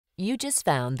You just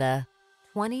found the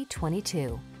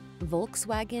 2022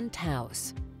 Volkswagen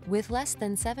Taos. With less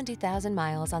than 70,000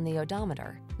 miles on the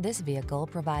odometer, this vehicle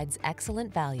provides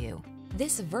excellent value.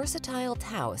 This versatile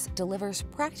Taos delivers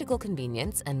practical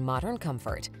convenience and modern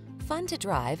comfort. Fun to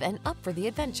drive and up for the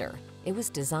adventure. It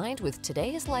was designed with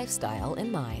today's lifestyle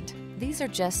in mind. These are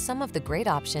just some of the great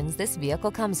options this vehicle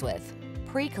comes with: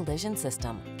 pre-collision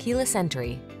system, keyless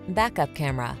entry, backup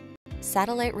camera,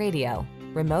 satellite radio,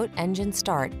 remote engine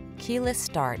start, keyless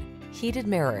start, heated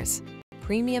mirrors,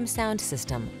 premium sound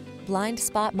system, blind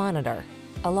spot monitor,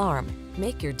 alarm.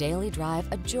 Make your daily drive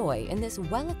a joy in this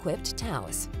well-equipped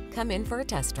Taos. Come in for a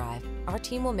test drive. Our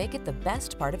team will make it the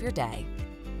best part of your day.